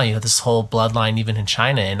mentioning right now, this whole bloodline even in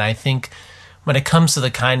China. And I think when it comes to the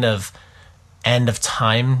kind of end of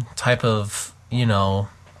time type of,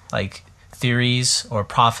 like theories or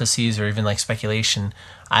prophecies or even like speculation,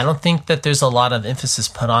 I don't think that there's a lot of emphasis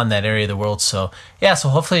put on that area of the world. So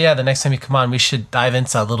hopefully the next time you come on, we should dive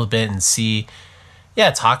into that a little bit and see,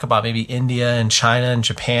 talk about maybe India and China and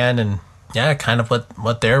Japan and kind of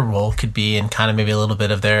what their role could be, and kind of maybe a little bit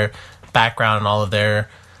of their background and all of their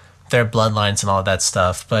bloodlines and all of that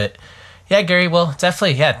stuff. But Gary, well,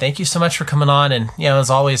 definitely, thank you so much for coming on. And as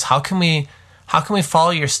always, how can we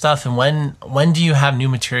follow your stuff, and when do you have new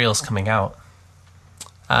materials coming out?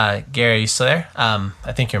 Gary, are you still there?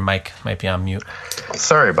 I think your mic might be on mute.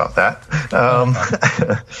 Sorry about that.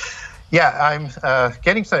 I'm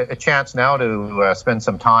getting a chance now to spend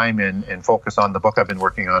some time and focus on the book I've been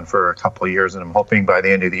working on for a couple of years, and I'm hoping by the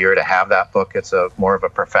end of the year to have that book. It's more of a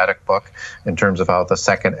prophetic book in terms of how the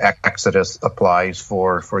second Exodus applies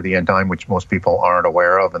for the end time, which most people aren't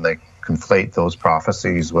aware of, and they conflate those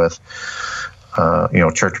prophecies with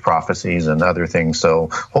church prophecies and other things. So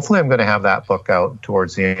hopefully I'm going to have that book out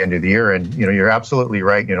towards the end of the year. And, you're absolutely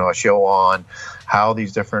right. A show on how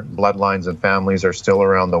these different bloodlines and families are still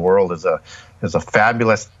around the world is a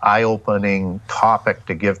fabulous, eye-opening topic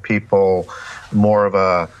to give people more of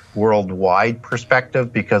a worldwide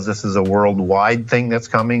perspective, because this is a worldwide thing that's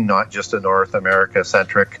coming, not just a North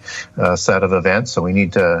America-centric set of events. So we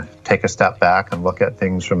need to take a step back and look at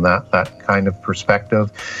things from that kind of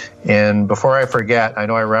perspective. And before I forget, I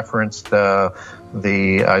know I referenced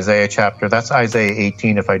the Isaiah chapter. That's Isaiah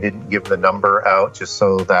 18 if I didn't give the number out, just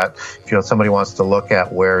so that if somebody wants to look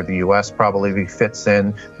at where the U.S. probably fits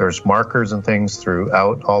in, there's markers and things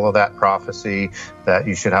throughout all of that prophecy that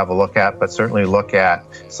you should have a look at, but certainly look at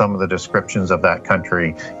some of the descriptions of that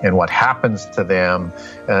country and what happens to them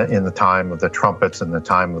in the time of the trumpets and the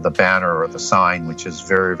time of the banner or the sign, which is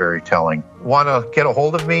very, very telling. Want to get a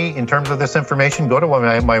hold of me in terms of this information? Go to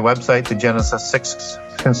my website, the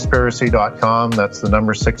Genesis6conspiracy.com. That's the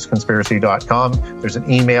number 6conspiracy.com. There's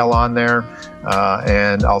an email on there,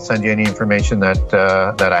 and I'll send you any information that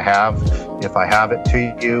I have. If I have it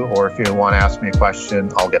to you, or if you want to ask me a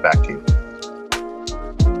question, I'll get back to you.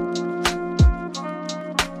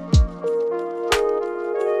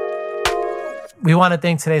 We want to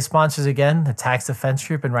thank today's sponsors again, the Tax Defense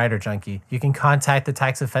Group and Writer Junkie. You can contact the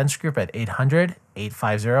Tax Defense Group at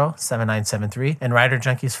 800-850-7973. And Writer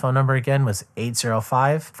Junkie's phone number again was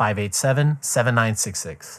 805-587-7966.